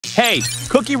Hey,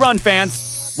 Cookie Run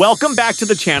fans! Welcome back to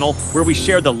the channel where we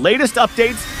share the latest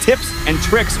updates, tips, and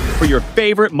tricks for your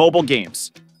favorite mobile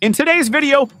games. In today's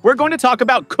video, we're going to talk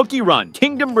about Cookie Run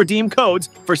Kingdom Redeem codes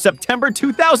for September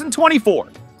 2024.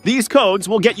 These codes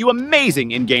will get you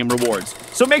amazing in-game rewards,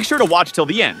 so make sure to watch till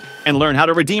the end and learn how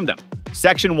to redeem them.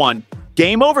 Section 1.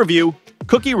 Game Overview.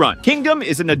 Cookie Run Kingdom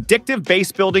is an addictive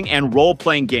base-building and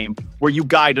role-playing game where you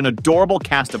guide an adorable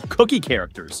cast of cookie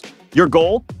characters. Your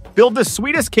goal? Build the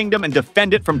sweetest kingdom and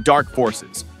defend it from dark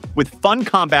forces. With fun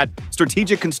combat,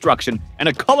 strategic construction, and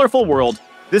a colorful world,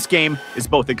 this game is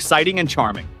both exciting and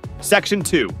charming. Section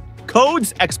 2.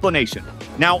 Codes Explanation.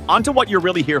 Now, onto what you're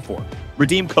really here for.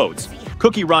 Redeem codes.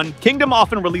 Cookie Run Kingdom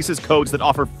often releases codes that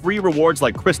offer free rewards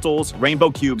like crystals, rainbow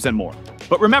cubes, and more.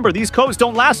 But remember, these codes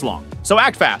don't last long, so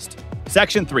act fast.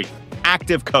 Section 3.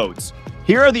 Active Codes.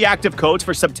 Here are the active codes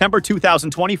for September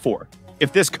 2024.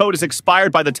 If this code is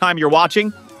expired by the time you're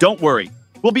watching, don't worry.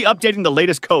 We'll be updating the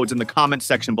latest codes in the comments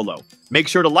section below. Make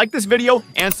sure to like this video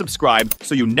and subscribe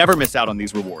so you never miss out on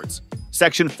these rewards.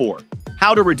 Section 4.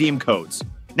 How to redeem codes.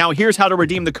 Now here's how to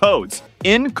redeem the codes.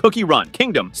 In Cookie Run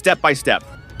Kingdom, step by step.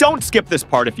 Don't skip this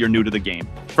part if you're new to the game.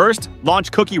 First,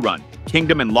 launch Cookie Run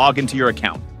Kingdom and log into your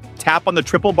account. Tap on the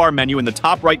triple bar menu in the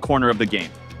top right corner of the game.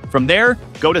 From there,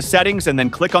 go to Settings and then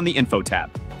click on the Info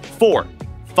tab. 4.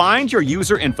 Find your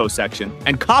user info section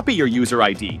and copy your user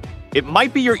ID. It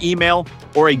might be your email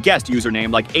or a guest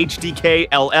username like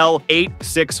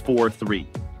HDKLL8643.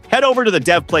 Head over to the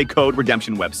DevPlay Code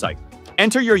Redemption website.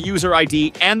 Enter your user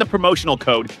ID and the promotional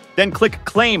code, then click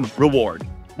Claim Reward.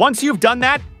 Once you've done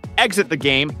that, exit the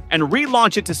game and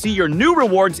relaunch it to see your new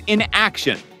rewards in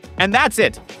action. And that's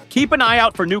it. Keep an eye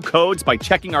out for new codes by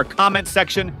checking our comments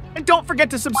section, and don't forget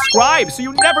to subscribe so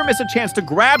you never miss a chance to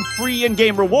grab free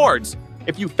in-game rewards.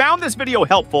 If you found this video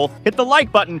helpful, hit the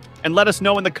like button and let us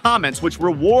know in the comments which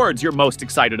rewards you're most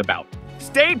excited about.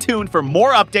 Stay tuned for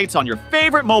more updates on your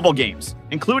favorite mobile games,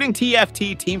 including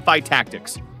TFT Teamfight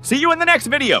Tactics. See you in the next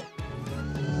video!